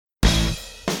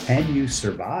can you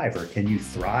survive or can you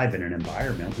thrive in an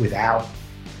environment without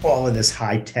all of this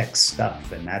high-tech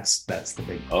stuff? And that's the big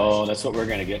question. Oh, that's what we're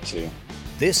going to get to.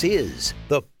 This is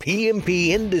the PMP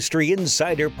Industry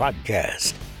Insider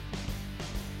Podcast.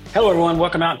 Hello, everyone.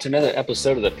 Welcome out to another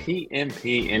episode of the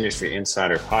PMP Industry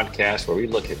Insider Podcast, where we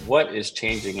look at what is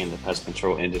changing in the pest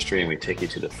control industry, and we take you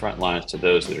to the front lines to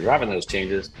those that are driving those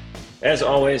changes. As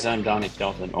always, I'm Donnie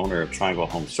Shelton, owner of Triangle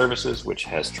Home Services, which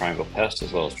has Triangle Pest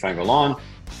as well as Triangle Lawn.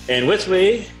 And with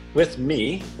me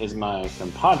is my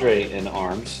compadre in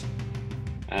arms,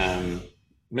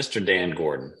 Mr. Dan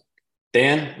Gordon.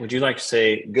 Dan, would you like to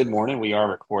say good morning? We are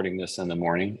recording this in the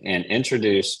morning, and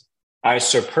introduce our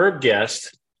superb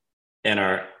guest and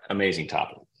our amazing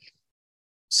topic.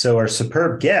 So our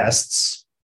superb guests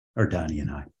are Donnie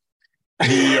and I.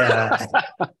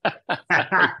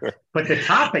 But the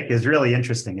topic is really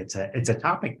interesting. It's a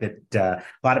topic that a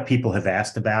lot of people have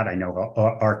asked about. I know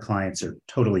our clients are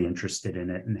totally interested in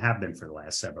it and have been for the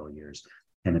last several years,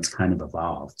 and it's kind of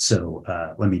evolved. So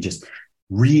let me just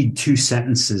read two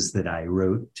sentences that I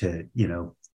wrote to,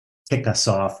 kick us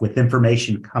off with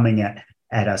information coming at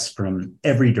us from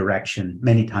every direction.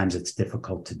 Many times it's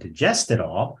difficult to digest it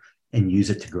all and use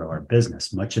it to grow our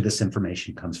business. Much of this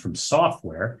information comes from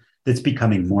software that's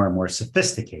becoming more and more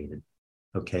sophisticated.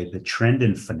 Okay, the trend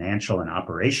in financial and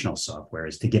operational software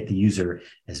is to get the user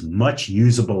as much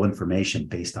usable information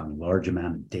based on large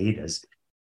amount of data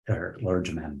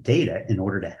in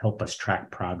order to help us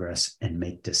track progress and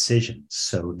make decisions.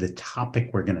 So the topic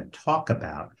we're going to talk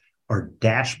about are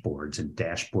dashboards and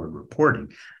dashboard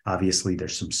reporting. Obviously,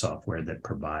 there's some software that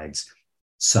provides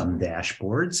some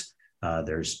dashboards.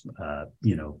 There's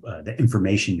the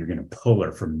information you're going to pull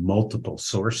are from multiple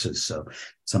sources. So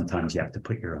sometimes you have to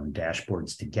put your own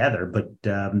dashboards together. But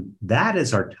that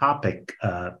is our topic,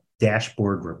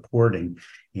 dashboard reporting.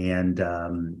 And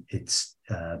it's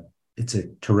a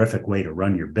terrific way to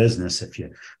run your business if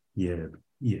you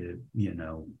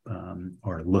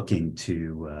are looking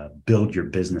to build your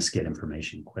business, get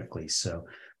information quickly. So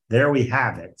there we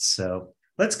have it. So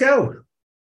let's go.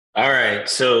 All right.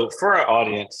 So for our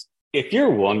audience, if you're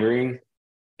wondering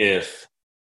if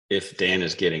Dan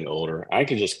is getting older, I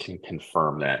can just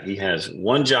confirm that he has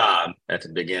one job at the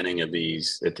beginning of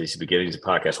these beginnings of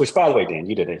podcasts, which, by the way, Dan,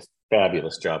 you did a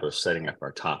fabulous job of setting up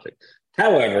our topic.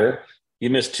 However, you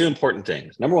missed two important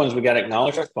things. Number one is we got to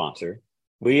acknowledge our sponsor.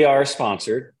 We are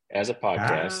sponsored as a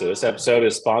podcast. So this episode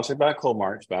is sponsored by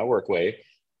Colmarch, by Workwave.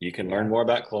 You can learn more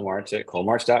about Colmarch at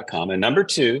colmarch.com. And number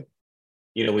two,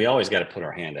 we always got to put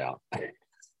our hand out.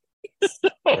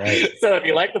 Right. So if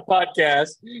you like the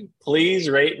podcast, please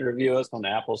rate and review us on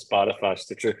Apple, Spotify,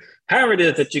 Stitcher, however it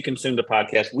is that you consume the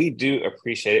podcast. We do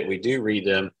appreciate it. We do read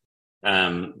them.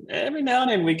 Every now and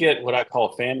then we get what I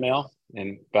call fan mail.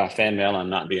 And by fan mail, I'm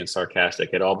not being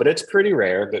sarcastic at all, but it's pretty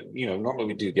rare. But, normally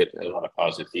we do get a lot of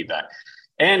positive feedback.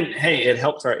 And, hey, it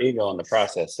helps our ego in the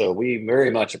process. So we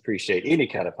very much appreciate any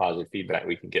kind of positive feedback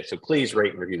we can get. So please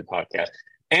rate and review the podcast.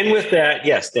 And with that,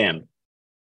 yes, Dan,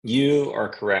 you are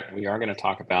correct. We are going to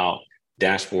talk about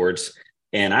dashboards.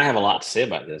 And I have a lot to say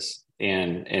about this.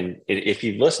 And if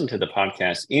you've listened to the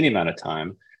podcast any amount of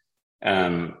time,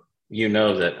 you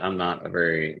know that I'm not a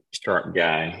very sharp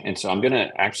guy. And so I'm going to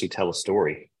actually tell a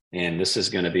story. And this is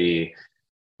going to be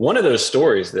one of those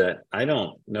stories that I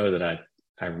don't know that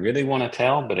I really want to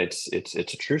tell, but it's a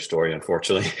true story,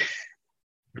 unfortunately.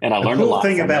 And I learned a lot. The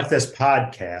cool thing about this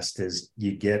podcast is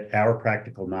you get our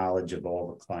practical knowledge of all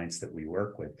the clients that we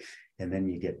work with. And then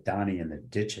you get Donnie in the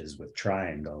ditches with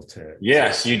Triangle to.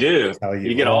 Yes, you do.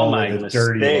 You get all my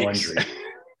dirty laundry.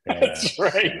 That's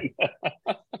right.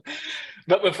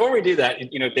 But before we do that,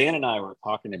 Dan and I were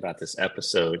talking about this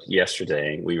episode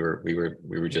yesterday. We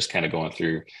were just kind of going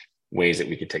through ways that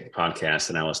we could take the podcast,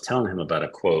 and I was telling him about a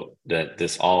quote that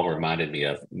this all reminded me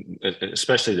of,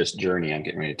 especially this journey I'm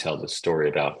getting ready to tell this story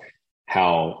about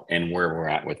how and where we're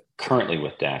at currently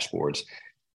with dashboards.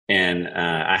 And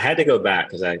I had to go back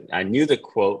because I knew the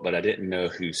quote, but I didn't know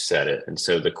who said it. And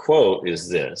so the quote is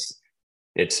this: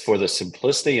 "It's for the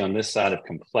simplicity on this side of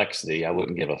complexity, I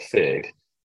wouldn't give a fig.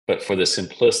 But for the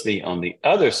simplicity on the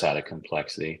other side of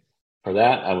complexity, for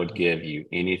that, I would give you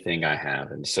anything I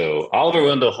have." And so Oliver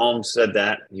Wendell Holmes said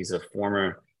that. He's a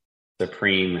former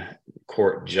Supreme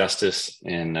Court justice.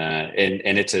 And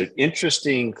it's an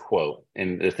interesting quote.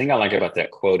 And the thing I like about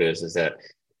that quote is that,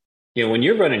 when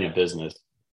you're running a business,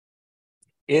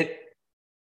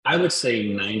 I would say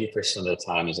 90% of the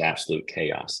time is absolute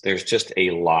chaos. There's just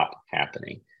a lot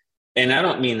happening. And I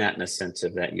don't mean that in the sense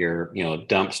of that you're,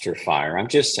 dumpster fire. I'm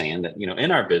just saying that,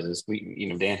 in our business,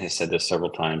 Dan has said this several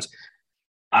times,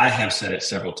 I have said it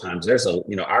several times.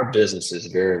 Our business is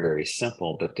very, very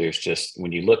simple, but there's just,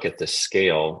 when you look at the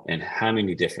scale and how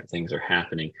many different things are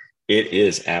happening, it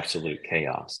is absolute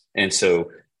chaos. And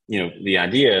so, the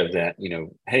idea that,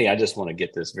 hey, I just want to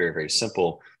get this very, very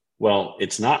simple. Well,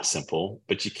 it's not simple,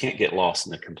 but you can't get lost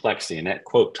in the complexity. And that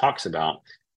quote talks about,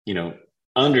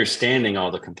 understanding all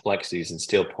the complexities and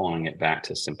still pulling it back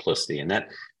to simplicity. And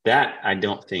that I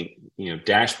don't think,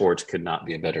 dashboards could not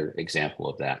be a better example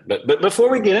of that. But before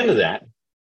we get into that,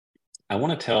 I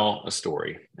want to tell a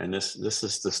story. And this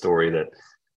is the story that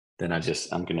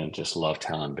I'm going to just love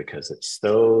telling, because it's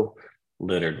so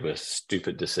littered with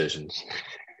stupid decisions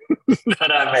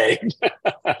that I made.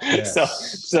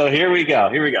 Yes. So here we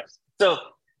go. So,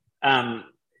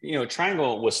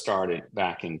 Triangle was started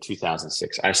back in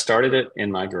 2006. I started it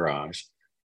in my garage.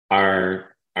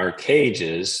 Our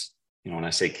cages, when I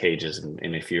say cages,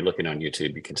 and if you're looking on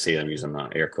YouTube, you can see I'm using my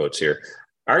air quotes here.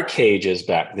 Our cages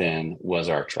back then was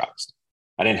our trucks.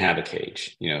 I didn't have a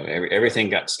cage. Everything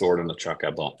got stored in the truck.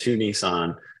 I bought 2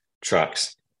 Nissan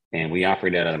trucks, and we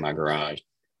operated out of my garage.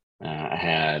 I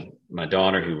had my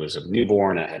daughter, who was a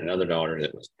newborn. I had another daughter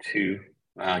that was 2.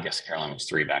 I guess Caroline was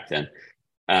 3 back then.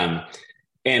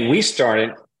 And we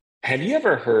started. Have you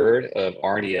ever heard of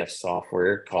RDF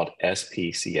software called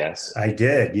SPCS? I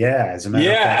did, yeah. As a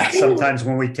matter of fact, sometimes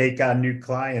when we take on new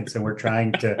clients and we're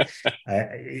trying to,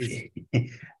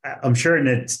 I'm sure in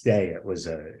its day it was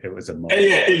a moment.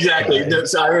 Yeah, exactly.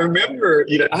 So I remember,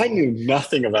 I knew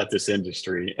nothing about this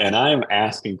industry, and I'm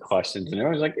asking questions, and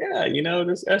everyone's like, "Yeah,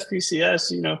 this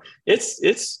SPCS,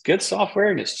 it's good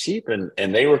software and it's cheap," and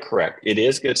they were correct. It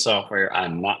is good software.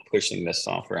 I'm not pushing this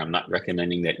software. I'm not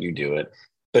recommending that you do it.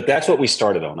 But that's what we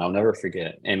started on. I'll never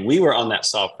forget. And we were on that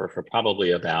software for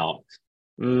probably about,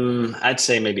 I'd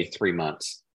say maybe 3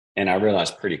 months. And I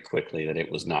realized pretty quickly that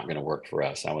it was not going to work for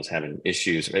us. I was having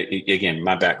issues. Again,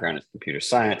 my background is computer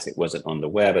science. It wasn't on the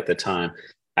web at the time.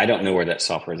 I don't know where that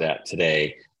software is at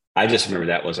today. I just remember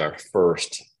that was our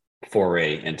first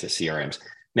foray into CRMs.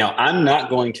 Now, I'm not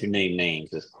going to name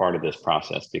names as part of this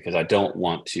process, because I don't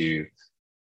want to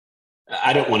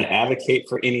advocate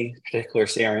for any particular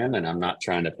CRM, and I'm not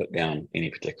trying to put down any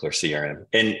particular CRM.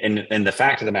 And the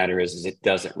fact of the matter is it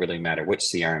doesn't really matter which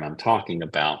CRM I'm talking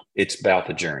about. It's about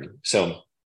the journey. So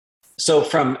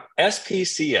from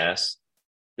SPCS,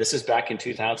 this is back in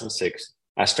 2006.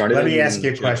 I started. Let me ask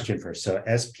you a question first. So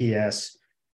SPS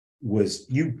was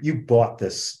you bought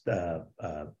this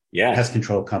pest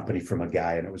control company from a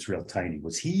guy, and it was real tiny.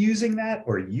 Was he using that,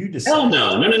 or you decided? Hell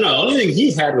no. The only thing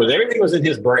he had was everything was in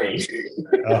his brain.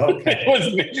 Oh,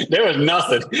 okay. there was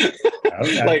nothing.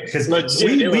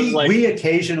 Okay. We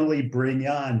occasionally bring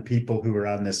on people who are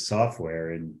on this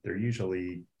software, and they're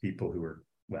usually people who are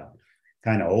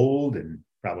kind of old and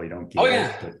probably don't get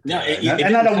it. But,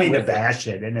 and I don't mean to bash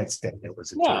it. And it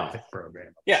was a terrific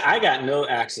program. Yeah, I got no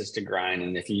access to Grind.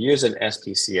 And if you use an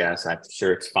SPCS, I'm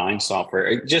sure it's fine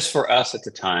software. Just for us at the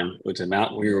time, with the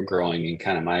amount we were growing and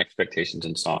kind of my expectations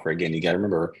in software. Again, you got to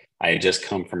remember, I had just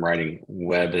come from writing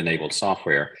web-enabled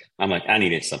software. I'm like, I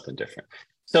needed something different.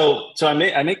 So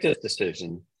I make this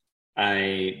decision.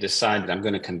 I decided I'm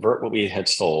going to convert what we had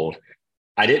sold.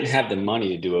 I didn't have the money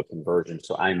to do a conversion.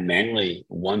 So I manually,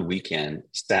 one weekend,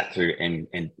 sat through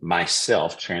and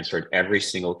myself transferred every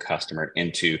single customer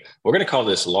into, we're going to call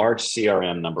this large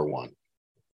CRM number 1.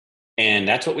 And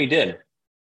that's what we did.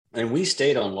 And we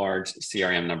stayed on large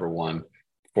CRM number 1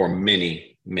 for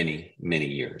many, many, many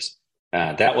years.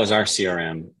 That was our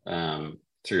CRM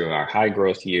through our high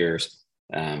growth years.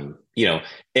 And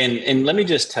let me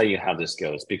just tell you how this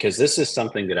goes, because this is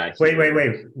something that I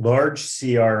wait. Large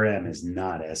CRM is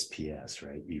not SPS,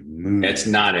 right? You move. It's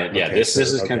not it. Yeah, this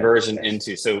is conversion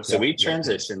into. So we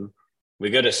transition. We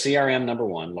go to CRM number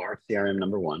 1, large CRM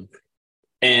number 1,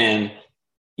 and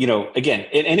again,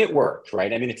 and it worked,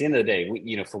 right? I mean, at the end of the day,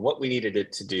 we, for what we needed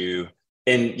it to do,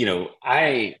 and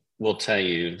I will tell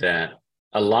you that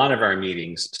a lot of our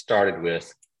meetings started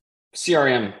with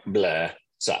CRM blah.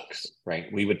 Sucks,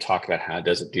 right? We would talk about how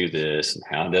does it do this and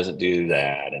how does it do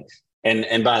that.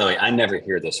 And by the way, I never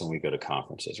hear this when we go to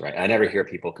conferences, right? I never hear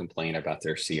people complain about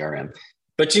their CRM.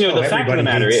 But the fact of the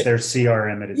matter is their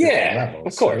CRM at a different level.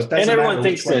 Of course. So and everyone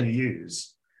thinks that you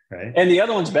use, right? And the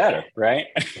other one's better, right?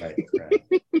 Right.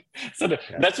 So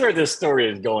that's where this story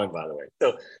is going, by the way.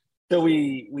 So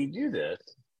we do this,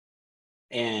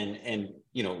 and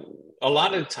a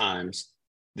lot of times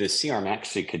the CRM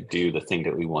actually could do the thing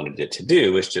that we wanted it to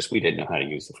do. It's just we didn't know how to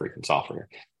use the freaking software,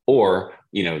 or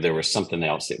there was something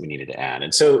else that we needed to add.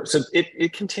 And so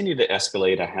it continued to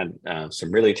escalate. I had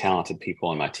some really talented people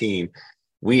on my team.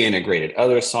 We integrated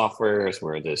other softwares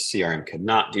where the CRM could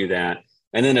not do that.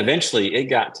 And then eventually it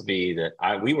got to be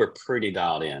that we were pretty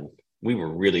dialed in. We were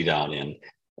really dialed in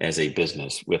as a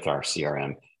business with our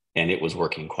CRM, and it was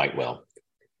working quite well.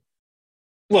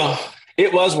 Well,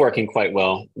 it was working quite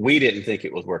well. We didn't think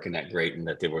it was working that great and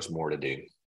that there was more to do.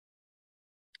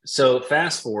 So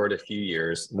fast forward a few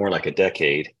years, more like a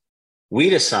decade, we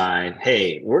decide,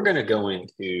 hey, we're going to go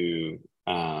into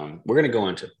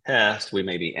pest. We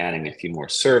may be adding a few more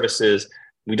services.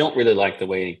 We don't really like the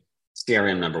way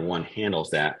CRM number one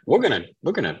handles that. We're gonna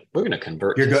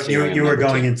convert. You were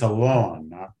going into lawn,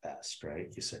 not pest, right?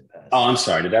 You said pest. Oh, I'm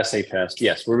sorry. Did I say pest?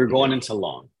 Yes, we were going into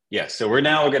lawn. Yes. So we're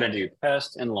going to do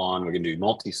pest and lawn. We're going to do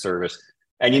multi-service.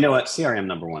 And you know what? CRM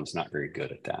number one's not very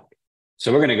good at that.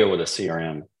 So we're going to go with a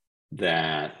CRM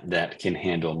that can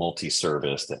handle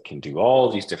multi-service, that can do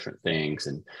all these different things.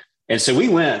 And so we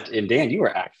went, and Dan, you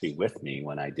were actually with me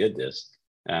when I did this.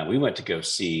 We went to go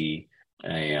see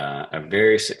a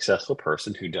very successful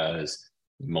person who does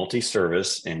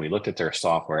multi-service, and we looked at their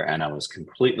software, and I was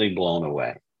completely blown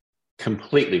away.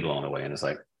 And it's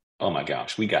like, oh my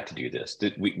gosh, we got to do this.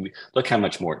 We look how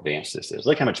much more advanced this is.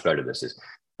 Look how much better this is.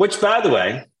 Which, by the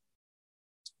way,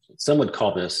 some would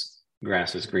call this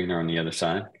grass is greener on the other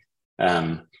side.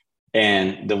 And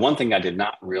the one thing I did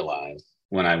not realize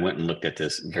when I went and looked at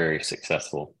this very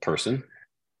successful person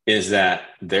is that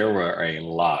there were a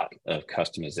lot of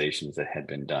customizations that had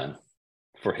been done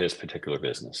for his particular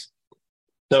business.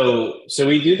 So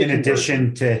we do the in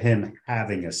addition to him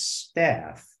having a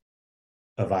staff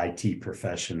of IT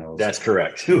professionals. That's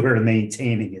correct. Who are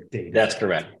maintaining it daily. That's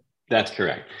correct.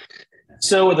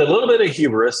 So with a little bit of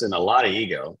hubris and a lot of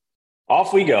ego,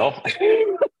 off we go.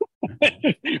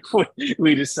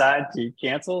 we decide to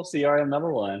cancel CRM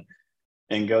number one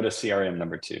and go to CRM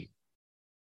number two.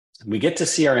 We get to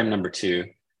CRM number two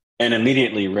and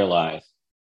immediately realize,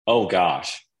 oh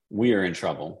gosh, we are in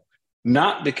trouble.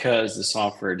 Not because the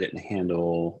software didn't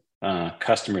handle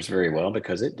customers very well,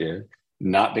 because it did.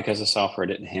 Not because the software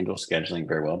didn't handle scheduling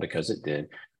very well, because it did.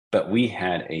 But we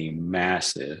had a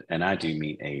massive, and I do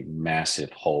mean a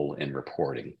massive hole in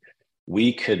reporting.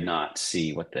 We could not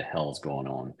see what the hell's going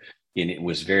on. And it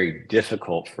was very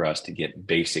difficult for us to get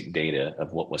basic data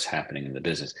of what was happening in the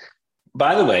business.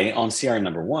 By the way, on CRM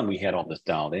number one, we had all this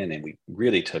dialed in and we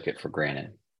really took it for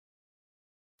granted.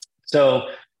 So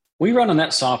we run on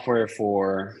that software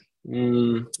for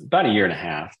about a year and a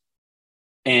half.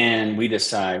 And we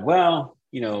decide, well,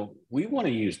 we want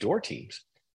to use Door Teams.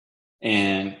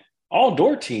 And all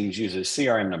Door Teams uses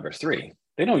CRM number three.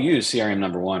 They don't use CRM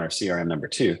number one or CRM number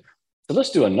two. So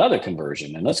let's do another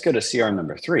conversion and let's go to CRM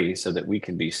number three so that we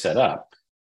can be set up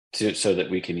so that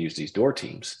we can use these Door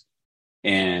Teams.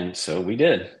 And so we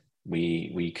did.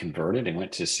 We converted and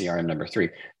went to CRM number three.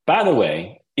 By the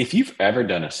way, if you've ever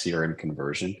done a CRM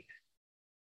conversion,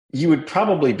 you would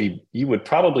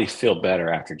probably feel better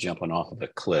after jumping off of a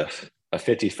cliff, a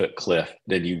 50-foot cliff,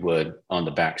 than you would on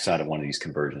the backside of one of these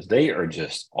conversions. They are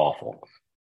just awful.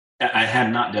 I have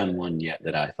not done one yet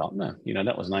that I thought, no,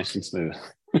 that was nice and smooth.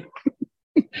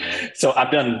 So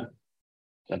I've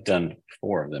done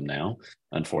 4 of them now,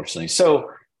 unfortunately. So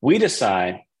we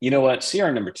decide, you know what,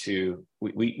 CRM number two,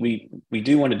 we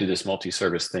do want to do this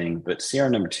multi-service thing, but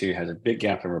CRM number two has a big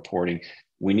gap in reporting.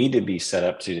 We need to be set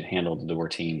up to handle the Door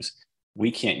Teams. We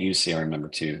can't use CRM number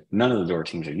two. None of the Door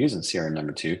Teams are using CRM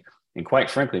number two. And quite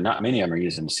frankly, not many of them are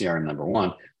using CRM number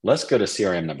one. Let's go to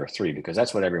CRM number three because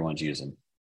that's what everyone's using.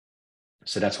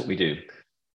 So that's what we do.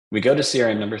 We go to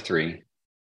CRM number three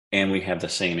and we have the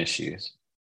same issues.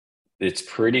 It's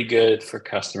pretty good for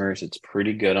customers. It's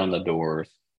pretty good on the doors.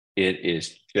 It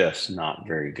is just not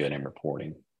very good in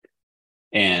reporting.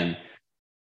 And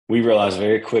we realized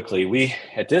very quickly,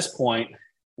 at this point,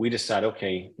 we decide,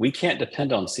 okay, we can't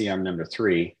depend on CRM number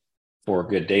three for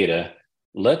good data.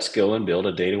 Let's go and build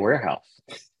a data warehouse.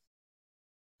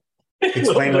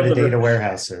 Explain what a data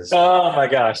warehouse is. Oh my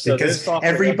gosh. Because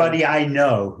everybody I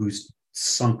know who's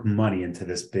sunk money into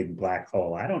this big black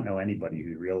hole, I don't know anybody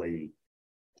who really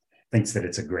thinks that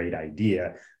it's a great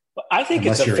idea. I think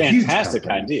it's a fantastic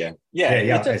idea. Yeah,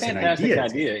 it's a fantastic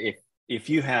idea if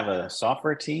you have a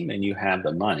software team and you have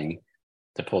the money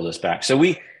to pull this back. So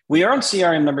we are on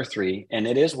CRM number three, and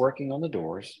it is working on the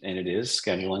doors, and it is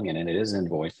scheduling, and it is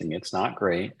invoicing. It's not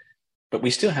great, but we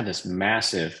still have this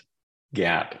massive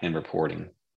gap in reporting.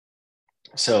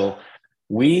 So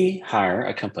we hire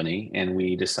a company and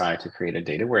we decide to create a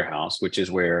data warehouse, which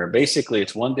is where basically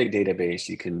it's one big database.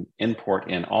 You can import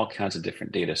in all kinds of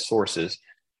different data sources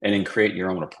and then create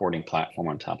your own reporting platform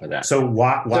on top of that. So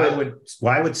why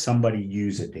would somebody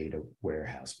use a data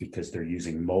warehouse? Because they're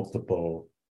using multiple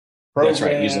That's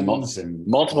right. Using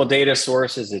multiple data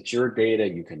sources. It's your data.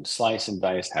 You can slice and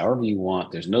dice however you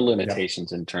want. There's no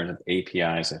limitations in terms of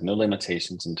APIs. There's no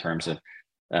limitations in terms of,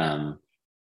 how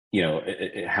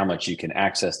much you can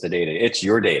access the data. It's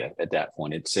your data at that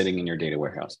point. It's sitting in your data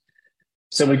warehouse.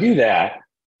 So we do that,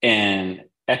 and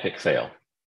epic fail,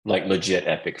 like legit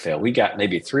epic fail. We got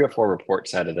maybe 3 or 4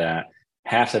 reports out of that.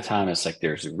 Half the time it's like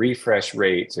there's refresh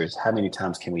rates. There's how many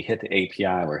times can we hit the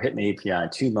API? We're hitting the API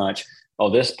too much. Oh,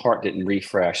 this part didn't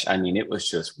refresh. I mean, it was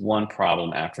just one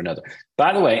problem after another.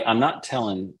 By the way, I'm not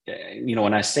telling,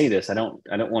 when I say this, I don't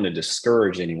want to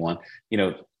discourage anyone.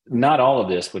 Not all of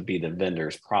this would be the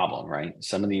vendor's problem, right?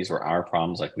 Some of these were our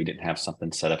problems, like we didn't have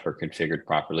something set up or configured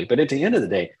properly. But at the end of the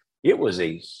day, it was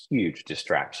a huge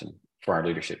distraction for our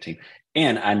leadership team.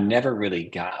 And I never really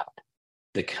got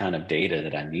the kind of data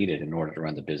that I needed in order to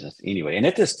run the business anyway. And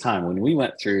at this time, when we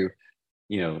went through,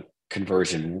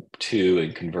 conversion 2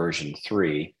 and conversion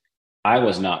 3, I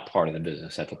was not part of the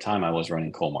business at the time. I was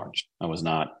running Coalmarch. I was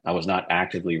not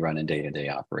actively running day-to-day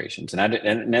operations.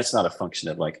 And that's not a function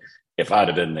of like, if I'd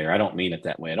have been there, I don't mean it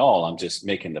that way at all. I'm just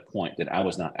making the point that I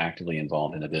was not actively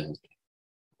involved in the business.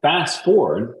 Fast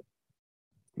forward,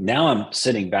 now I'm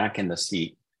sitting back in the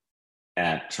seat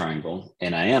at Triangle,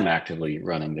 and I am actively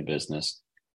running the business.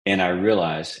 And I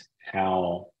realize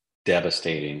how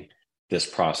devastating this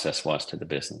process was to the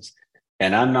business.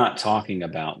 And I'm not talking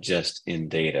about just in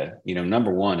data.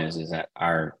 Number one is that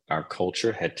our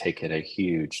culture had taken a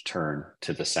huge turn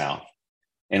to the south.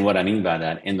 And what I mean by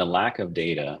that, in the lack of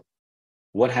data,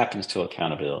 what happens to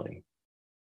accountability?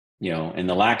 In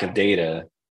the lack of data,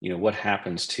 what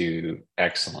happens to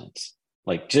excellence?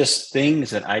 Like just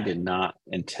things that I did not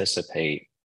anticipate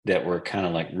that were kind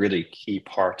of like really key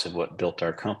parts of what built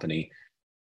our company.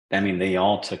 I mean, they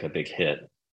all took a big hit.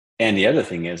 And the other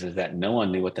thing is that no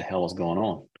one knew what the hell was going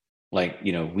on. Like,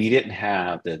 we didn't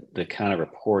have the kind of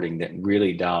reporting that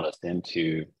really dialed us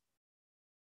into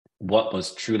what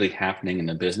was truly happening in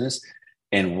the business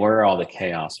and where all the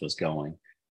chaos was going.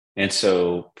 And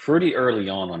so pretty early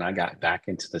on, when I got back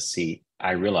into the seat,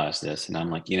 I realized this, and I'm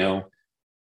like,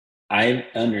 I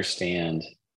understand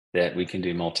that we can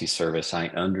do multi-service. I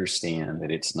understand that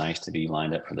it's nice to be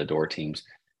lined up for the door teams.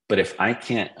 But if I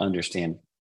can't understand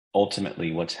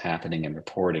ultimately what's happening in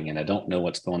reporting, and I don't know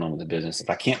what's going on with the business, if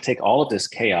I can't take all of this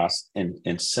chaos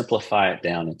and simplify it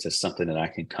down into something that I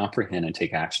can comprehend and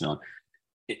take action on,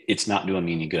 it's not doing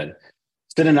me any good.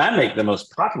 So then I make the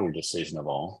most popular decision of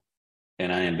all,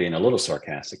 and I am being a little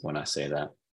sarcastic when I say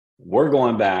that. We're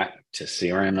going back to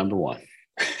CRM number 1.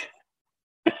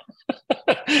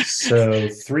 So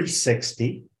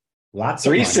 360, lots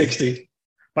of 360. Money.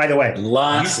 By the way,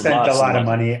 you spent a lot of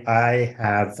money. I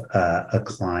have a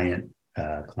client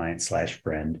 /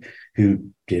 friend who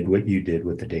did what you did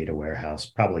with the data warehouse,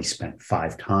 probably spent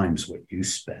 5 times what you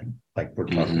spent. Like we're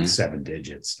talking 7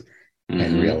 digits,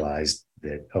 and realized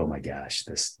that, oh my gosh,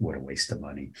 what a waste of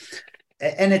money.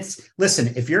 And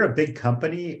listen, if you're a big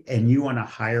company and you want to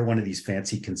hire one of these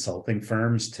fancy consulting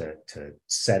firms to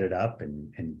set it up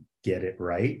and get it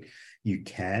right, you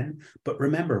can. But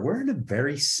remember, we're in a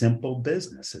very simple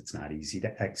business. It's not easy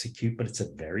to execute, but it's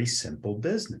a very simple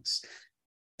business.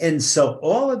 And so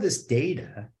all of this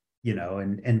data,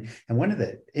 and one of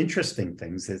the interesting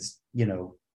things is,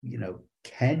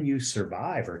 can you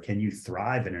survive or can you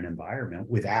thrive in an environment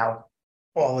without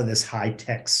all of this high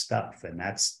tech stuff? And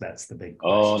that's the big question.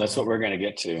 Oh, that's what we're going to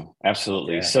get to.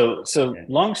 Absolutely. Yeah. So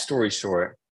long story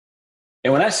short,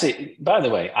 and when I say, by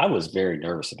the way, I was very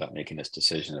nervous about making this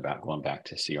decision about going back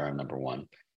to CRM number 1.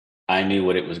 I knew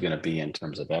what it was going to be in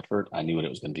terms of effort. I knew what it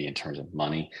was going to be in terms of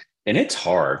money. And it's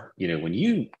hard, when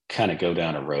you kind of go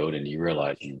down a road and you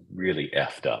realize you really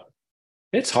effed up.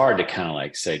 It's hard to kind of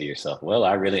like say to yourself, well,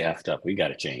 I really effed up. We got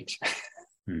to change.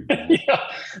 Mm-hmm.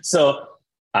 So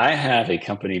I have a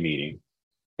company meeting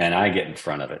and I get in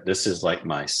front of it. This is like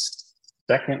my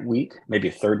 2nd week,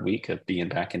 maybe 3rd week of being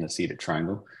back in the seat at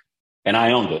Triangle. And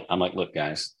I owned it. I'm like, look,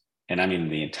 guys, and I mean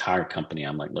the entire company.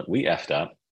 I'm like, look, we effed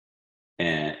up,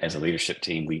 and as a leadership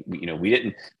team, we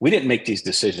didn't make these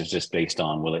decisions just based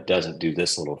on, well, it doesn't do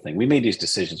this little thing. We made these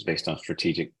decisions based on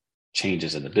strategic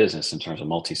changes in the business in terms of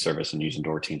multi-service and using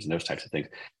door teams and those types of things.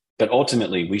 But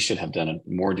ultimately, we should have done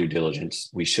more due diligence.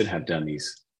 We should have done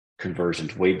these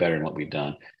conversions way better than what we've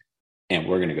done, and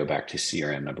we're going to go back to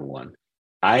CRM number 1.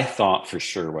 I thought for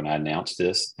sure when I announced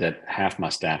this that half my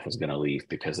staff was going to leave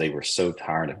because they were so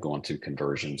tired of going through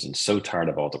conversions and so tired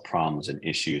of all the problems and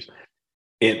issues.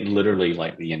 It literally,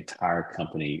 like the entire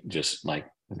company just like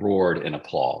roared in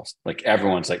applause. Like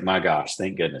everyone's like, my gosh,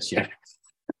 thank goodness. Yeah.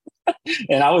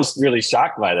 And I was really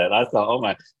shocked by that. I thought, oh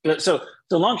my. So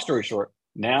long story short,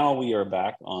 Now we are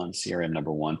back on CRM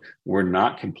number one. We're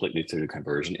not completely through the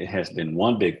conversion. It has been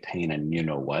one big pain and you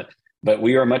know what, but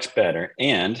we are much better.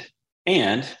 And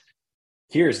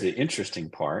here's the interesting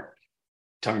part,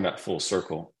 talking about full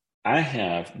circle.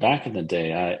 Back in the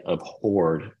day, I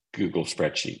abhorred Google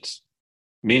spreadsheets,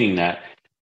 meaning that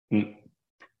none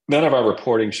of our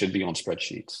reporting should be on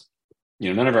spreadsheets.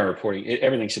 None of our reporting,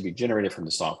 everything should be generated from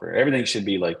the software. Everything should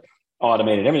be like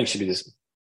automated. Everything should be this.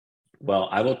 Well,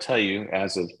 I will tell you,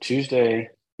 as of Tuesday,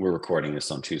 we're recording this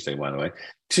on Tuesday, by the way,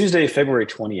 Tuesday, February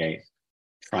 28th,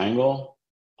 Triangle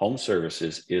Home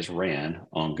Services is ran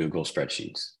on Google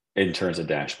spreadsheets in terms of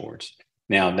dashboards.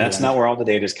 Now, that's not where all the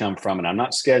data has come from, and I'm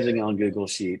not scheduling on Google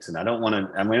Sheets, and I want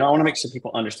to make sure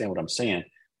people understand what I'm saying,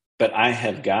 but I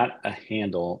have got a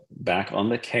handle back on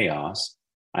the chaos.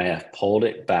 I have pulled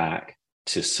it back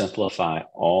to simplify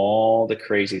all the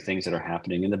crazy things that are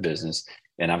happening in the business.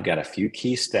 And I've got a few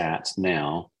key stats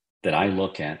now that I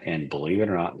look at, and believe it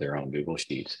or not, they're on Google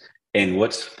Sheets. And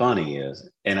what's funny is,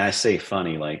 and I say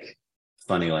funny like,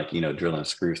 drilling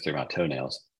screws through my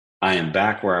toenails. I am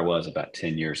back where I was about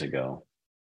 10 years ago.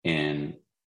 And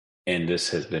this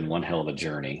has been one hell of a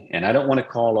journey. And I don't want to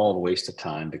call it all a waste of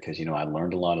time because, I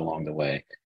learned a lot along the way.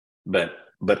 But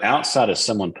outside of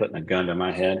someone putting a gun to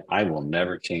my head, I will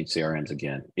never change CRMs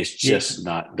again. It's just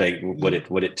not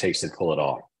what it takes to pull it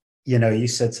off. You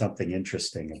said something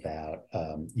interesting about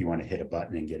you want to hit a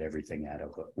button and get everything out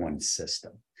of one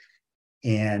system.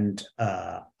 And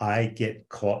I get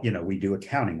called, we do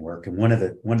accounting work. And one of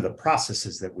the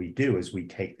processes that we do is we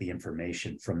take the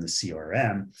information from the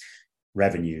CRM,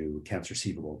 revenue, accounts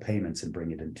receivable, payments, and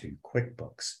bring it into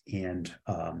QuickBooks. And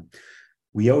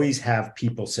we always have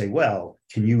people say, well,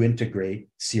 can you integrate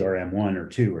CRM 1 or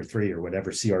 2 or 3 or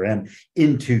whatever CRM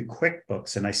into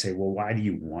QuickBooks? And I say, well, why do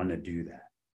you want to do that?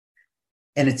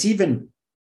 And it's even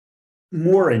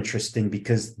more interesting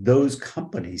because those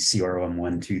companies, CRM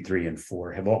 1, 2, 3, and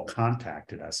 4, have all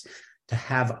contacted us to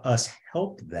have us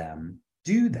help them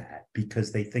do that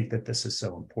because they think that this is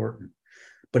so important.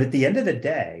 But at the end of the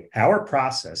day, our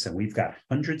process, and we've got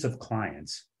hundreds of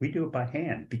clients, we do it by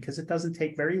hand because it doesn't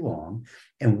take very long.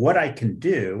 And what I can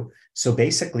do, so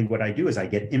basically what I do is I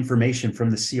get information from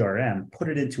the CRM, put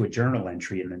it into a journal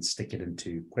entry, and then stick it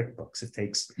into QuickBooks. It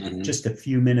takes just a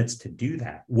few minutes to do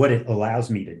that. What it allows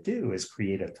me to do is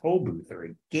create a toll booth or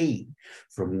a gate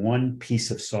from one piece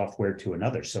of software to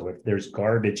another. So if there's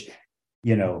garbage,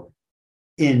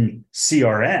 in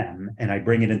CRM and I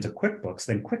bring it into QuickBooks,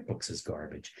 then QuickBooks is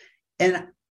garbage. And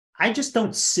I just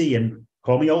don't see, and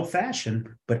call me old fashioned,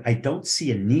 but I don't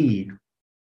see a need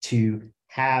to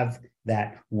have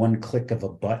that one click of a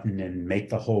button and make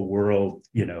the whole world,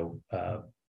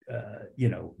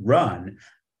 run.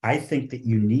 I think that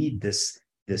you need this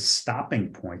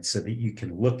stopping point so that you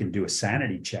can look and do a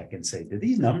sanity check and say, do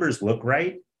these numbers look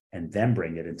right? And then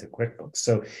bring it into QuickBooks.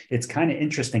 So it's kind of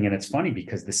interesting. And it's funny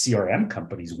because the CRM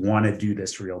companies want to do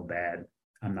this real bad.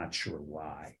 I'm not sure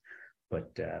why,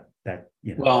 but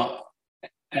Well,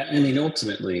 I mean,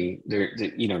 ultimately,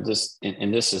 this,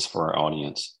 and this is for our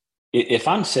audience. If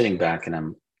I'm sitting back and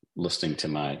I'm listening to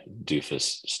my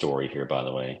doofus story here, by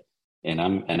the way, and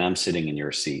I'm sitting in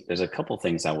your seat, there's a couple of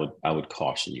things I would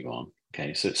caution you on.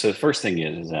 Okay. So the first thing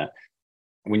is that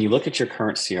when you look at your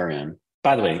current CRM,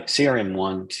 by the way, CRM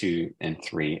 1, 2, and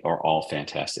 3 are all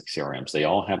fantastic CRMs. They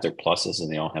all have their pluses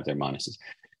and they all have their minuses.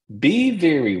 Be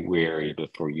very wary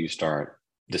before you start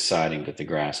deciding that the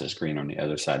grass is green on the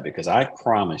other side, because I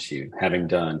promise you, having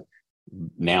done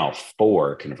now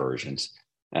 4 conversions,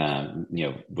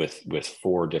 with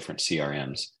 4 different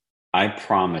CRMs, I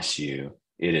promise you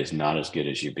it is not as good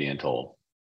as you're being told.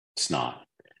 It's not.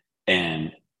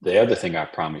 And the other thing I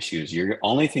promise you is the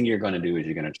only thing you're going to do is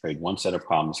you're going to trade one set of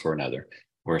problems for another.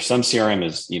 Where some CRM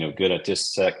is, good at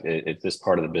this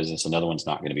part of the business, another one's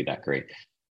not going to be that great.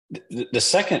 The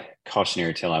second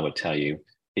cautionary tale I would tell you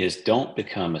is don't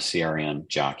become a CRM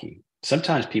jockey.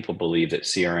 Sometimes people believe that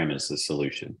CRM is the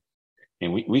solution.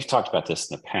 And we've talked about this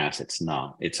in the past. It's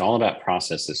not. It's all about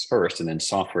processes first, and then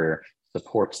software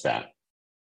supports that.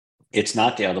 It's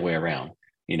not the other way around.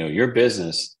 Your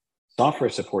business, software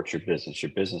supports your business.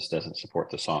 Your business doesn't support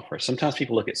the software. Sometimes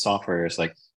people look at software as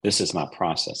like, this is my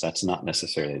process. That's not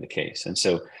necessarily the case. And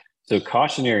so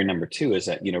cautionary number 2 is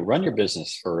that, run your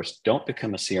business first. Don't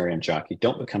become a CRM jockey.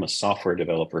 Don't become a software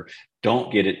developer.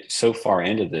 Don't get it so far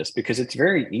into this because it's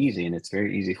very easy, and it's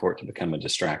very easy for it to become a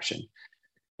distraction.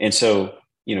 And so,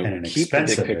 and an keep the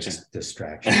big picture.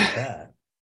 Distraction with that.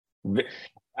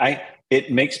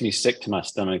 It makes me sick to my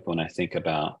stomach when I think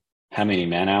about how many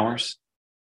man hours,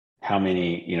 how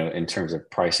many, in terms of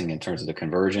pricing, in terms of the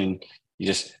conversion,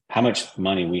 how much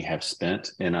money we have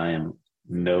spent. And I am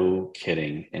no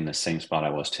kidding, in the same spot I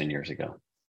was 10 years ago.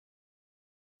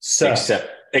 So,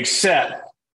 except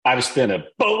I've spent a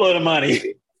boatload of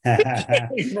money.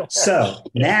 So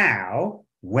now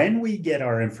when we get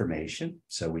our information,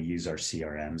 so we use our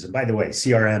CRMs, and by the way,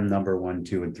 CRM number 1,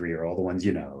 2, and 3 are all the ones,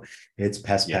 it's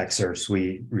PestPac,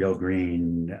 SurfSuite, Real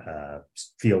Green,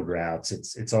 Field Routes.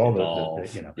 It's all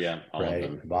Evolve. Right.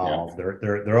 Evolve. Yeah.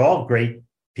 They're all great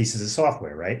pieces of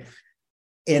software, right?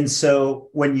 And so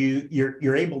when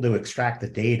you're able to extract the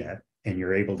data, and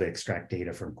you're able to extract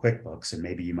data from QuickBooks, and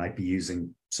maybe you might be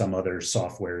using some other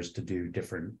softwares to do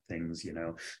different things.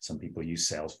 Some people use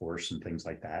Salesforce and things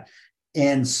like that.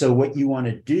 And so what you want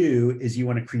to do is you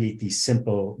want to create these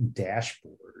simple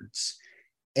dashboards.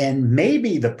 And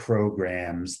maybe the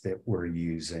programs that we're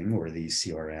using, or these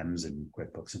CRMs and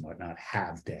QuickBooks and whatnot,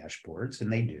 have dashboards,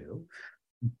 and they do.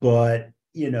 But,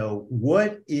 I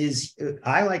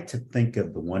like to think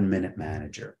of the 1-minute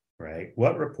manager. Right?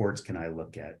 What reports can I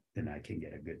look at and I can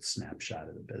get a good snapshot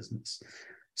of the business?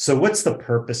 So what's the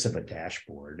purpose of a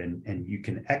dashboard? And you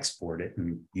can export it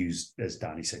and use, as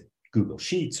Donnie said, Google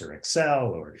Sheets or Excel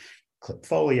or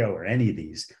Clipfolio or any of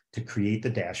these to create the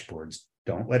dashboards.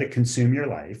 Don't let it consume your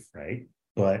life, right?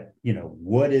 But,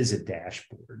 what is a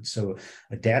dashboard? So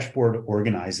a dashboard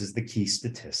organizes the key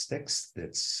statistics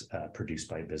that's produced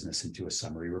by a business into a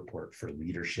summary report for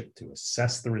leadership to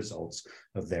assess the results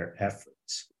of their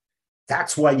efforts.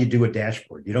 That's why you do a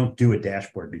dashboard. You don't do a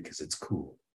dashboard because it's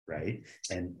cool, right?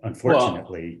 And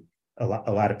unfortunately, a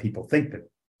lot of people think that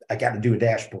I got to do a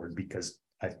dashboard because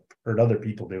I've heard other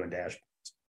people doing dashboards.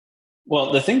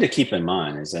 Well, the thing to keep in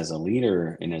mind is, as a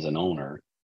leader and as an owner,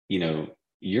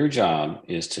 your job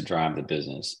is to drive the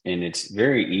business, and it's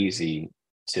very easy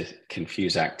to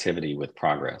confuse activity with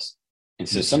progress. And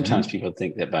so sometimes people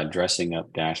think that by dressing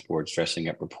up dashboards, dressing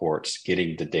up reports,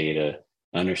 getting the data,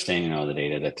 understanding all the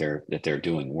data, that they're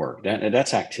doing work.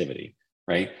 That's activity,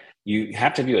 right? You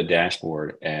have to view a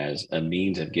dashboard as a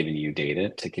means of giving you data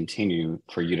to continue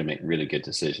for you to make really good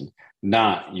decisions,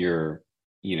 not your,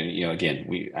 again,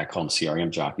 I call them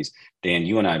CRM jockeys. Dan,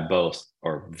 you and I both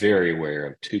are very aware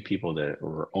of 2 people that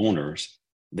were owners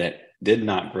that did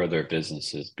not grow their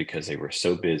businesses because they were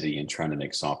so busy in trying to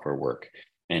make software work.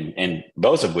 And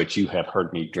both of which you have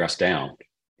heard me dress down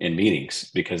in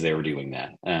meetings because they were doing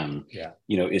that.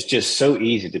 It's just so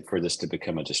easy for this to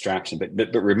become a distraction.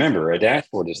 But remember, a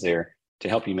dashboard is there to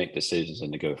help you make decisions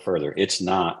and to go further. It's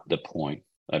not the point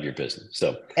of your business.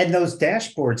 And those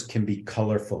dashboards can be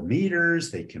colorful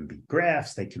meters, they can be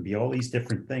graphs, they can be all these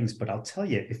different things. But I'll tell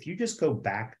you, if you just go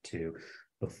back to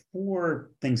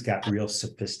before things got real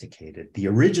sophisticated, the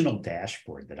original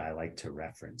dashboard that I like to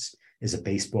reference is a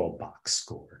baseball box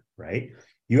score, right?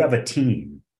 You have a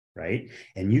team, right?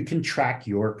 And you can track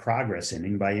your progress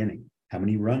inning by inning, how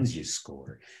many runs you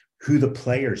score, who the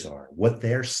players are, what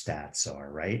their stats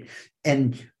are, right?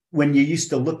 And when you used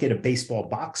to look at a baseball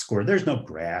box score, there's no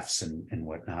graphs and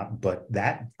whatnot, but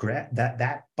that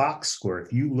box score,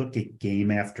 if you look at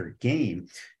game after game,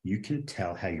 you can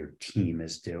tell how your team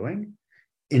is doing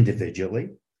individually,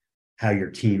 how your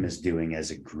team is doing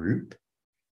as a group,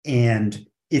 and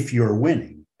if you're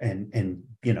winning, and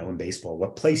in baseball,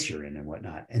 what place you're in and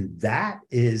whatnot. And that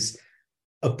is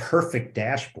a perfect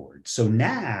dashboard. So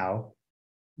now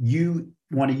you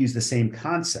want to use the same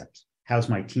concept. How's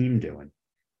my team doing?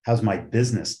 How's my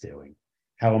business doing?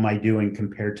 How am I doing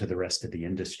compared to the rest of the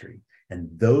industry? And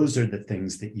those are the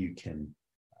things that you can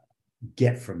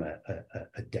get from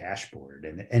a dashboard.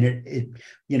 And it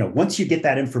once you get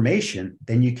that information,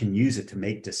 then you can use it to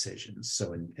make decisions.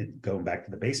 So in going back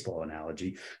to the baseball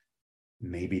analogy,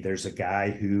 maybe there's a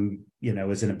guy who,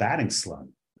 is in a batting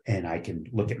slump, and I can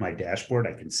look at my dashboard,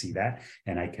 I can see that,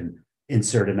 and I can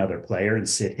insert another player and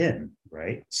sit him,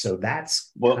 right? So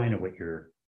that's kind of what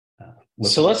you're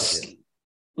so let's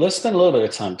spend a little bit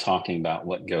of time talking about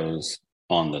what goes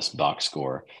on this box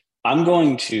score. I'm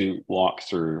going to walk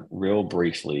through real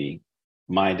briefly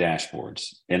my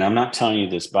dashboards. And I'm not telling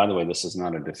you this, by the way, this is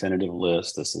not a definitive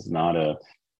list. This is not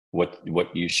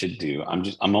what you should do.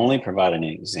 I'm only providing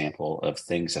an example of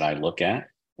things that I look at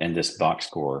in this box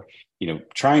score.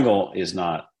 Triangle is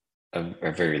not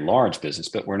a very large business,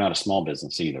 but we're not a small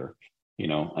business either.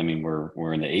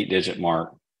 We're in the 8-digit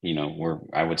mark.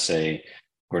 I would say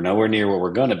we're nowhere near where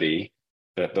we're going to be,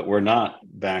 but we're not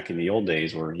back in the old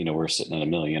days where, we're sitting at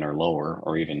 $1 million or lower,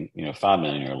 or even, $5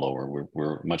 million or lower.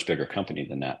 We're a much bigger company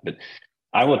than that. But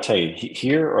I will tell you,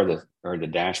 here are the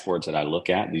dashboards that I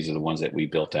look at. These are the ones that we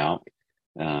built out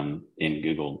in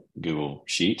Google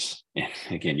Sheets. And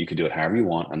again, you can do it however you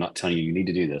want. I'm not telling you need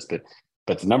to do this,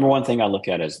 but the number one thing I look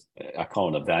at is, I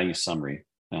call it a value summary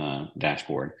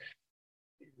dashboard.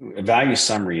 a value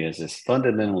summary is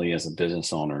fundamentally, as a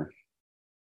business owner,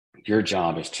 your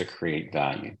job is to create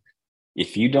value.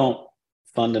 If you don't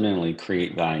fundamentally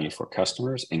create value for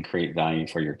customers and create value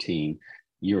for your team,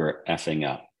 you're effing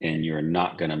up and you're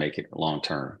not going to make it long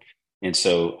term. And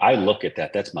so I look at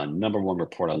that. That's my number one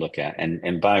report I look at.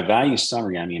 And by value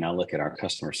summary, I mean I look at our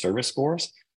customer service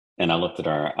scores and I look at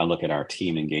our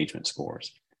team engagement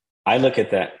scores. I look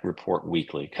at that report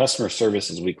weekly. Customer service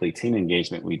is weekly. Team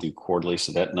engagement we do quarterly,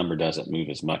 so that number doesn't move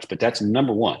as much. But that's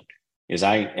number one. Is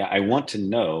I want to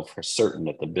know for certain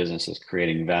that the business is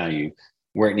creating value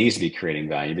where it needs to be creating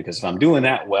value, because if I'm doing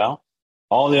that well,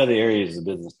 all the other areas of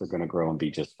the business are going to grow and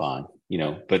be just fine.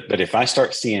 But if I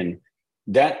start seeing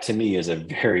that, to me is a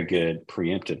very good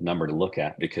preemptive number to look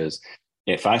at, because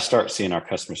if I start seeing our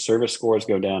customer service scores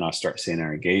go down, I start seeing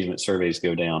our engagement surveys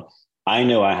go down, I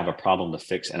know I have a problem to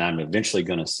fix, and I'm eventually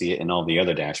going to see it in all the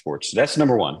other dashboards. So that's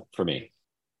number one for me.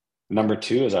 Number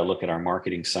two is I look at our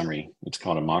marketing summary. It's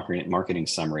called a marketing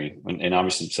summary. And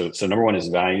obviously, so number one is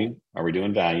value. Are we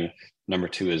doing value? Number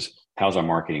two is, how's our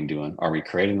marketing doing? Are we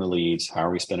creating the leads? How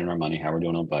are we spending our money? How are we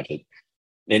doing on budget?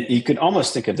 And you could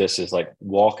almost think of this as like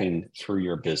walking through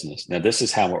your business. Now, this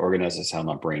is how I organize, this is how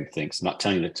my brain thinks. I'm not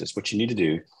telling you that this is what you need to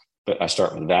do, but I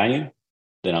start with value.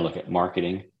 Then I look at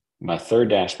marketing. My third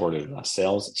dashboard is my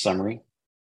sales summary.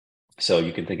 So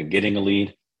you can think of getting a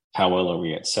lead. How well are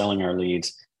we at selling our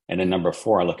leads? And then number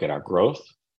four, I look at our growth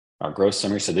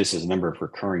summary. So this is the number of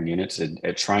recurring units.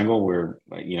 At Triangle, we're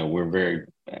very,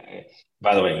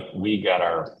 by the way, we got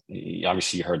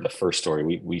obviously you heard the first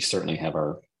story. We certainly have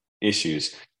our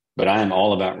issues, but I am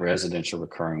all about residential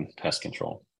recurring pest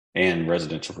control and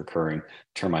residential recurring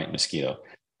termite and mosquito.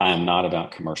 I am not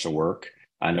about commercial work.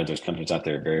 I know there's companies out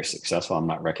there very successful. I'm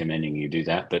not recommending you do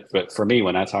that. But for me,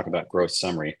 when I talk about growth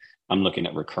summary, I'm looking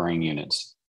at recurring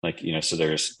units. So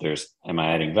there's, am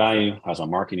I adding value? How's my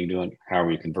marketing doing? How are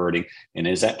we converting? And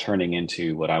is that turning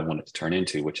into what I want it to turn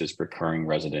into, which is recurring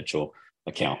residential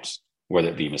accounts, whether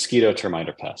it be mosquito, termite,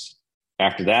 or pests?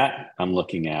 After that, I'm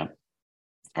looking at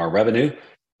our revenue.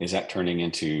 Is that turning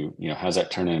into, how's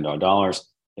that turning into our dollars?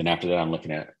 Then after that, I'm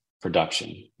looking at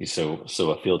production. So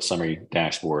a field summary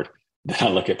dashboard. Then I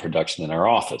look at production in our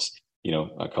office.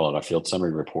 I call it a field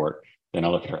summary report. Then I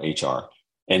look at our HR.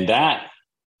 And that,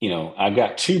 I've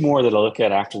got two more that I look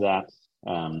at after that.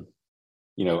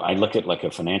 I look at like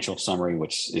a financial summary,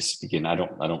 which is, again, I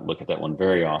don't look at that one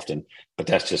very often, but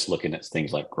that's just looking at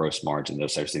things like gross margin,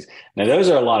 those types of things. Now, those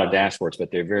are a lot of dashboards,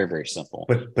 but they're very, very simple.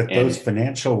 But those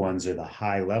financial ones are the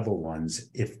high level ones.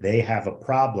 If they have a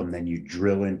problem, then you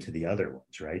drill into the other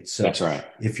ones, right? So that's right.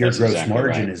 If your gross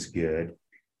margin is good,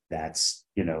 that's,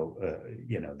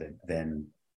 then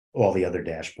all the other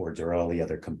dashboards or all the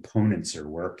other components are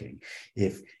working.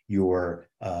 If you're,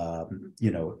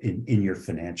 in your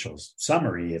financial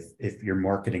summary, if your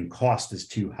marketing cost is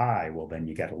too high, well, then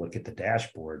you got to look at the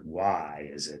dashboard. Why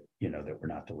is it, that we're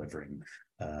not delivering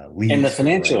leads and the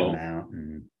financial amount?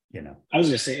 And, I was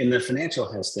going to say, and the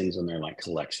financial has things in there like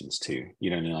collections too.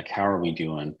 Like how are we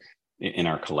doing in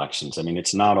our collections? I mean,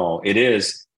 it's not all. It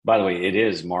is. By the way, it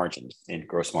is margin and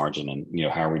gross margin, and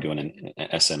how are we doing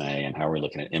in SMA, and how are we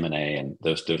looking at M&A and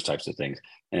those types of things.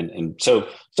 And so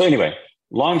anyway,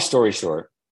 long story short,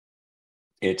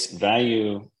 it's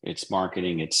value, it's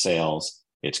marketing, it's sales,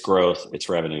 it's growth, it's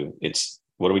revenue, it's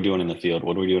what are we doing in the field,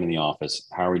 what are we doing in the office,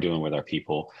 how are we doing with our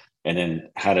people, and then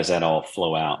how does that all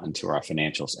flow out into our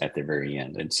financials at the very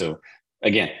end. And so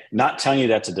again, not telling you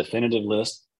that's a definitive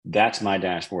list. That's my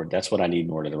dashboard. That's what I need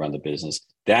in order to run the business.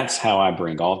 That's how I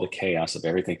bring all the chaos of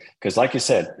everything. Because like you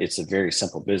said, it's a very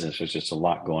simple business. There's just a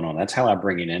lot going on. That's how I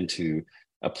bring it into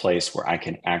a place where I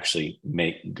can actually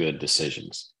make good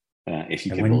decisions. If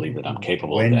you can believe that I'm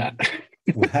capable of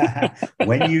that.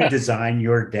 When you design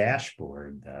your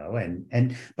dashboard, though,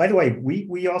 and by the way,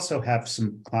 we also have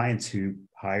some clients who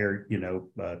hire,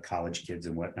 college kids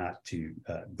and whatnot to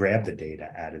grab the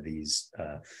data out of these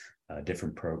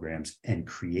different programs and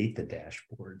create the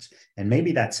dashboards. And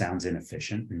maybe that sounds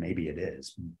inefficient, and maybe it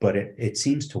is, but it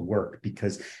seems to work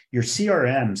because your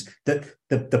CRMs,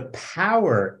 the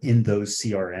power in those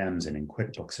CRMs and in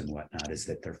QuickBooks and whatnot is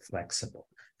that they're flexible.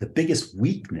 The biggest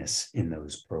weakness in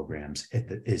those programs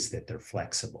is that they're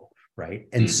flexible, right?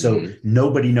 And so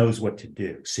nobody knows what to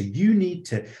do. So you need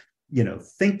to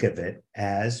think of it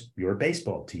as your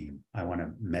baseball team. I want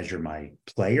to measure my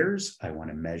players. I want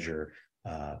to measure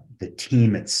the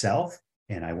team itself,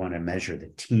 and I want to measure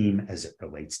the team as it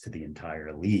relates to the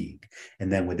entire league.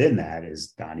 And then within that,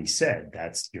 as Donnie said,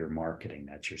 that's your marketing,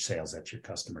 that's your sales, that's your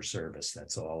customer service,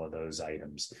 that's all of those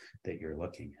items that you're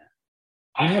looking at.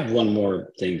 I have one more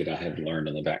thing that I have learned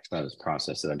in the backside of this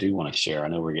process that I do want to share. I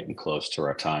know we're getting close to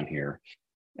our time here.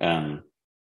 And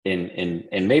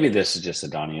maybe this is just a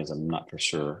Donnieism, I'm not for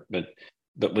sure. But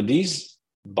with these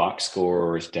box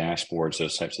scores, dashboards,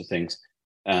 those types of things,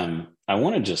 I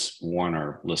want to just warn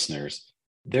our listeners,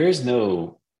 there is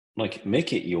no, like,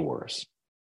 make it yours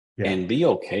and be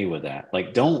okay with that.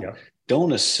 Like, don't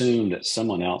assume that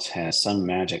someone else has some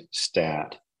magic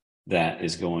stat that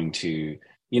is going to,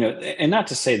 and not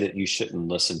to say that you shouldn't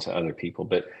listen to other people,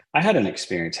 but I had an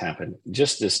experience happen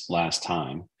just this last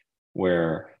time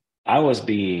where I was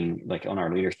being like, on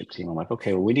our leadership team, I'm like,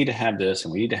 okay, well, we need to have this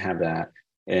and we need to have that.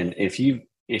 And if you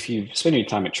spend any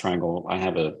time at Triangle, I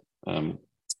have a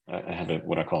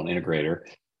what I call an integrator,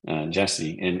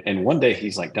 Jesse. And one day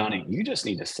he's like, Donnie, you just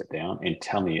need to sit down and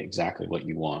tell me exactly what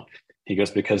you want. He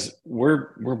goes, because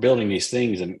we're building these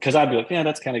things. And because I'd be like, yeah,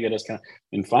 that's kind of good. That's kind of,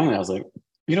 and finally I was like,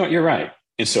 you know what, you're right.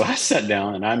 And so I sat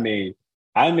down and I made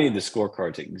the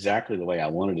scorecards exactly the way I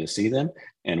wanted to see them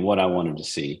and what I wanted to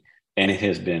see. And it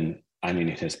has been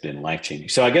life-changing.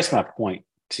 So I guess my point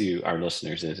to our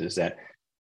listeners is that,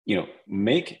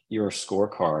 make your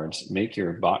scorecards, make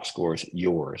your box scores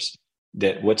yours,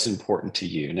 that what's important to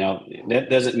you. Now, that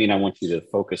doesn't mean I want you to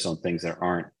focus on things that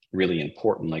aren't really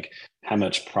important, like how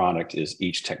much product is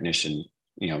each technician,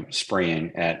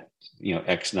 spraying at,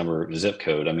 X number of zip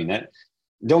code. I mean, that,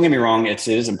 don't get me wrong, it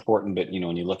is important, but,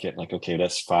 when you look at like, okay,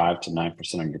 that's 5 to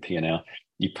 9% on your P&L,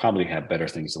 you probably have better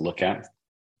things to look at.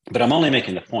 But I'm only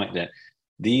making the point that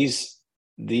these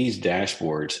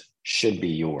dashboards should be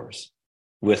yours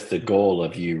with the goal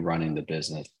of you running the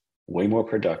business way more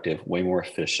productive, way more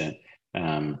efficient,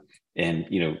 and,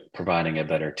 providing a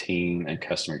better team and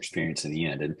customer experience in the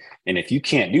end. And if you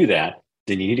can't do that,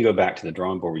 then you need to go back to the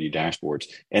drawing board with your dashboards.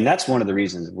 And that's one of the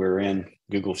reasons we're in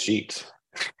Google Sheets,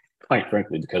 quite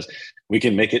frankly, because we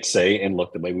can make it say and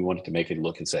look the way we want it to make it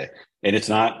look and say. And it's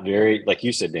not very, like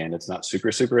you said, Dan, it's not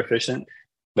super, super efficient.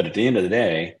 But at the end of the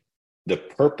day, the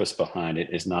purpose behind it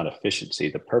is not efficiency.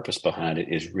 The purpose behind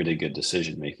it is really good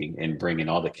decision-making and bringing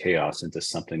all the chaos into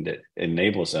something that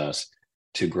enables us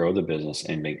to grow the business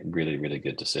and make really, really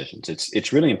good decisions.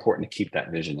 It's really important to keep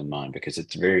that vision in mind because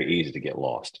it's very easy to get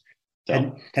lost.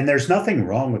 So, and there's nothing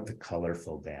wrong with the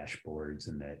colorful dashboards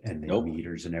and the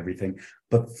meters and everything,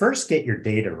 but first get your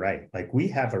data right. Like we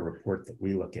have a report that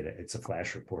we look at it. It's a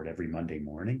flash report every Monday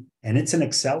morning, and it's an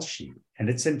Excel sheet and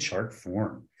it's in chart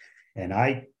form. And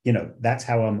that's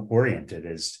how I'm oriented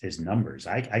is numbers.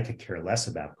 I could care less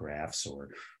about graphs or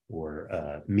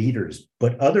meters,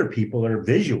 but other people are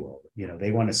visual.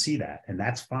 They want to see that, and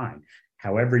that's fine.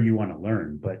 However you want to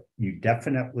learn, but you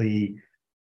definitely.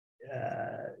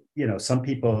 Some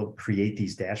people create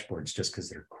these dashboards just because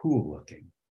they're cool looking.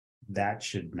 That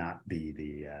should not be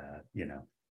the,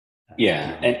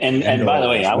 And by the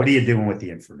way, what are you doing with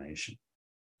the information?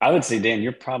 I would say, Dan,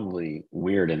 you're probably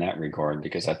weird in that regard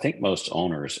because I think most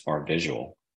owners are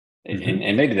visual. Mm-hmm.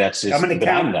 And maybe that's just, I'm an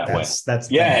accountant that way. That's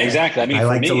exactly. I mean, I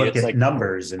like to look at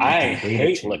numbers. And I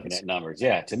hate looking at numbers.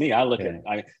 Yeah, to me,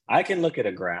 I can look at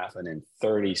a graph and in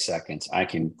 30 seconds, I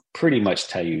can pretty much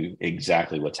tell you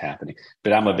exactly what's happening.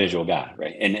 But I'm a visual guy,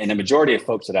 right? And the majority of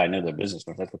folks that I know, they're business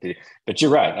owners, that's what they do. But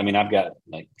you're right. I mean, I've got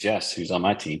like Jess, who's on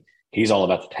my team. He's all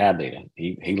about the tab data.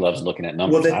 He loves looking at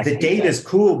numbers. Well, the data is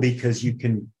cool because you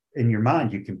can. In your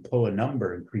mind, you can pull a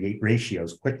number and create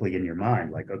ratios quickly in your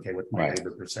mind. Like, okay, what's my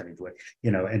labor percentage? What,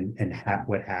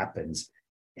 what happens?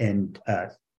 And,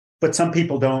 but some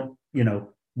people don't,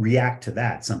 react to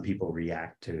that. Some people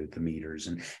react to the meters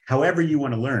and however you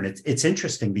want to learn. It's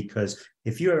interesting because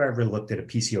if you have ever looked at a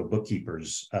PCO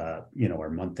bookkeeper's, our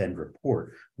month-end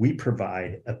report, we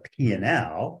provide a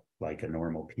P&L, like a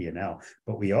normal P&L,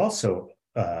 but we also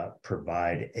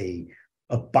provide a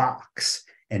box.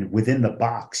 And within the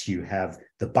box, you have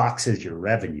the box is your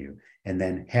revenue, and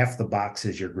then half the box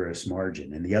is your gross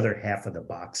margin, and the other half of the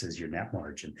box is your net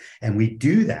margin. And we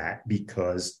do that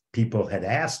because people had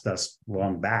asked us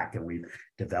long back, and we've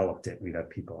developed it. We've got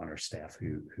people on our staff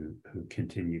who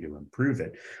continue to improve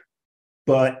it.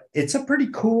 But it's a pretty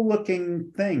cool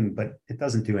looking thing, but it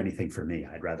doesn't do anything for me.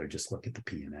 I'd rather just look at the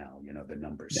P&L, the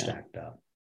numbers stacked up.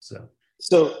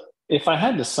 So if I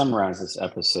had to summarize this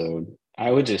episode, I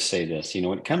would just say this,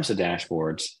 when it comes to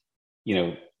dashboards,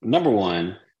 number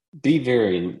one,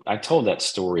 I told that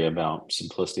story about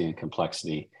simplicity and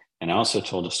complexity. And I also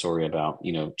told a story about,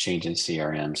 changing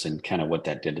CRMs and kind of what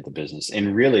that did to the business.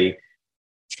 And really,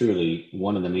 truly,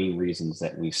 one of the main reasons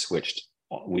that we switched,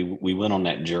 we went on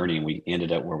that journey and we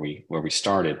ended up where we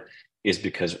started is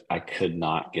because I could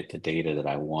not get the data that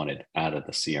I wanted out of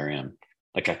the CRM.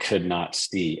 Like I could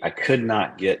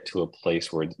not get to a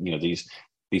place where, these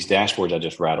these dashboards I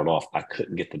just rattled off, I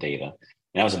couldn't get the data.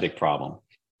 And that was a big problem.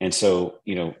 And so,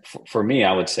 for me,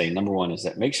 I would say, number one is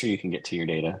that make sure you can get to your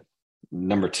data.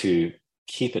 Number two,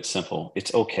 keep it simple.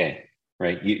 It's okay,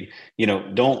 right?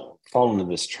 Don't fall into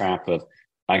this trap of,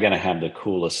 I got to have the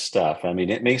coolest stuff. I mean,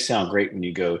 it may sound great when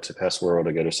you go to Pest World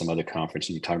or go to some other conference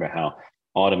and you talk about how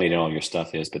automated all your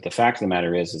stuff is. But the fact of the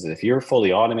matter is that if you're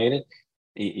fully automated,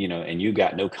 and you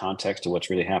got no context to what's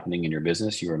really happening in your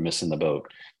business, you are missing the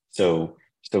boat. So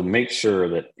make sure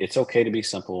that it's okay to be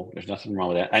simple. There's nothing wrong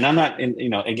with that. And I'm not,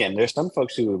 again, there's some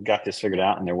folks who have got this figured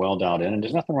out and they're well dialed in, and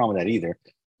there's nothing wrong with that either.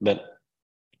 But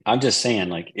I'm just saying,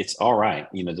 like, it's all right.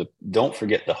 Don't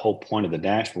forget the whole point of the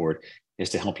dashboard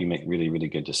is to help you make really, really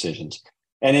good decisions.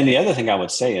 And then the other thing I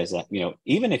would say is that,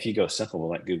 even if you go simple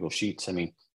with like Google Sheets, I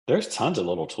mean, there's tons of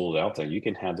little tools out there. You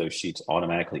can have those sheets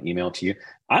automatically emailed to you.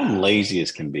 I'm lazy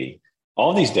as can be.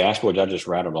 All these dashboards I just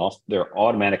rattled off, they're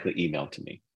automatically emailed to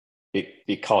me.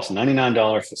 It costs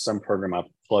 $99 for some program I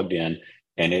plugged in,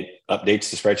 and it updates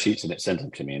the spreadsheets and it sends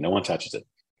them to me, and no one touches it.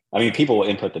 I mean, people will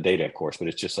input the data, of course, but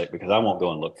it's just like, because I won't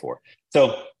go and look for it.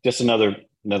 So just another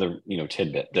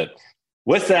tidbit. That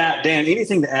with that, Dan,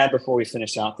 anything to add before we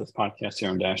finish out this podcast here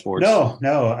on dashboards?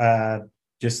 No.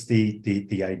 Just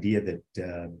the idea that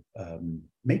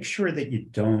make sure that you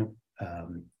don't.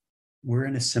 We're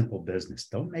in a simple business.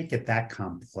 Don't make it that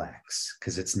complex,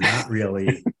 because it's not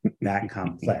really that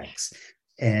complex.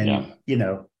 And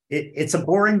it's a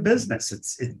boring business.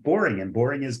 It's boring, and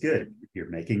boring is good. You're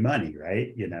making money,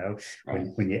 right?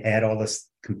 When you add all this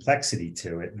complexity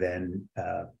to it, then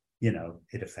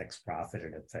it affects profit,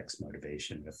 it affects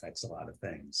motivation, it affects a lot of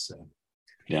things. So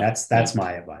that's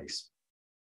my advice.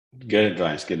 Good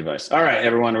advice. All right,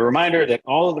 everyone. A reminder that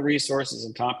all of the resources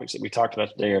and topics that we talked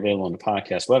about today are available on the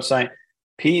podcast website,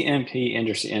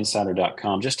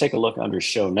 pmpindustryinsider.com. Just take a look under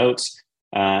show notes.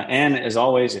 And as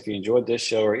always, if you enjoyed this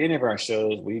show or any of our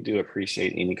shows, we do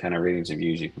appreciate any kind of ratings and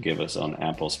reviews you can give us on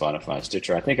Apple, Spotify,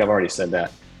 Stitcher. I think I've already said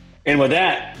that. And with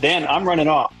that, Dan, I'm running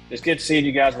off. It's good seeing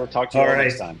you guys. We'll talk to you all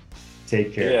next time.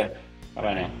 Take care. Yeah.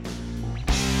 Bye-bye now.